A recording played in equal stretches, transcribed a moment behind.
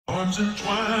arms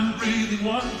entwined, breathing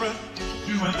one breath,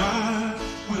 you and I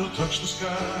will touch the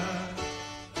sky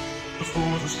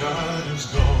before the sky is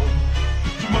gone.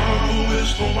 Tomorrow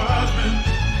is for wise men,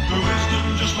 the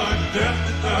wisdom just like death,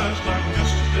 it dies like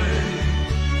yesterday,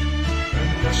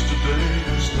 and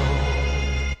yesterday is gone.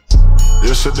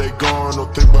 Yesterday gone,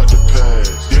 don't think about the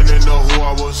past. Didn't know who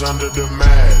I was under the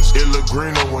mask. It look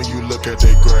greener when you look at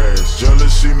that grass.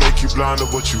 Jealousy make you blind to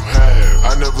what you have.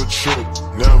 I never trip,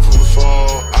 never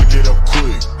fall. I get up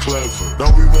quick, clever. No,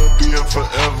 we won't be here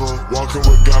forever. Walking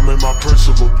with God made my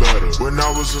principle better. When I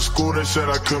was in school, they said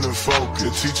I couldn't focus.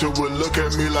 The teacher would look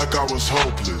at me like I was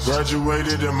hopeless.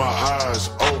 Graduated and my eyes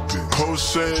open. Coach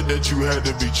said that you had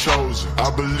to be chosen. I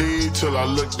believed till I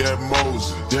looked at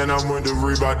Moses. Then I went to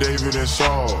read by David and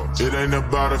Saul. It ain't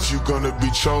about if you gonna be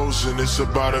chosen, it's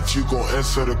about if you gon'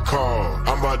 answer the call.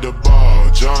 I'm about to ball,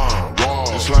 John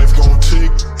Wall. This life gon'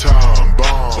 tick, time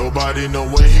bomb. Nobody know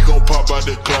when he gon' pop out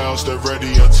the clouds. They're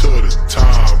ready until the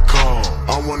time come.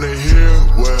 I wanna hear,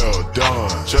 well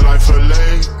done. Shall I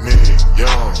fillet me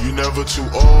young? You never too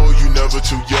old, you never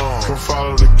too young. Come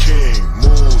follow the king,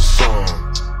 moon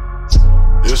song.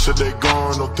 Yesterday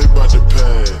gone, don't think about the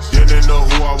past. Didn't know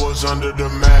who I was under the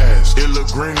mask. It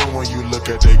look greener when you look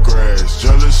at that grass.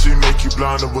 Jealousy make you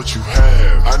blind to what you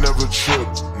have. I never trip,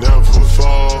 never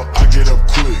fall. I get up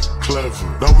quick, clever.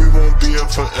 No, we won't be here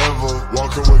forever.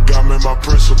 Walking with God made my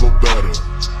principle better.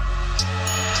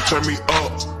 Turn me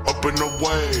up in the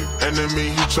wave. Enemy,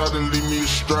 he tried to lead me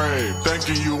astray.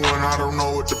 Thanking you when I don't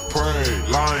know what to pray.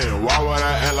 Lying, why would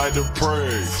I act like to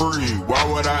pray? Free, why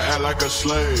would I act like a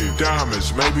slave?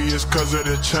 Diamonds, maybe it's cause of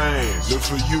the chains. Live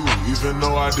for you, even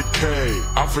though I decay.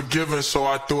 I'm forgiven, so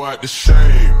I threw out the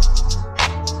shame.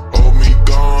 Owe me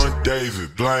gone,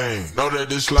 David, blame. Know that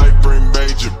this life bring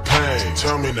major pain.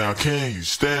 Tell me now, can you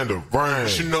stand the rain?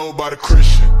 What you know about a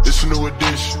Christian? It's a new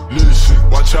edition. Listen,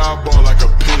 watch how I ball like a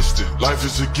piston. Life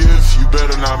is a gift, you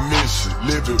better not miss it.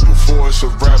 Live it before it's a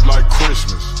wrap like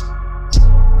Christmas.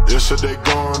 Yesterday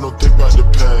gone, don't think about the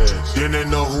past. Didn't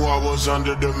know who I was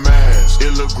under the mask.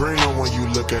 It look greener when you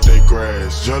look at that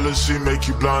grass. Jealousy make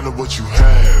you blind to what you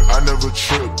have. I never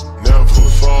trip, never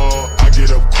fall. I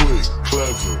get up quick,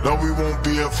 clever. No, we won't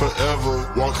be here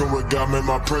forever. Walking with God made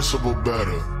my principle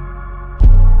better.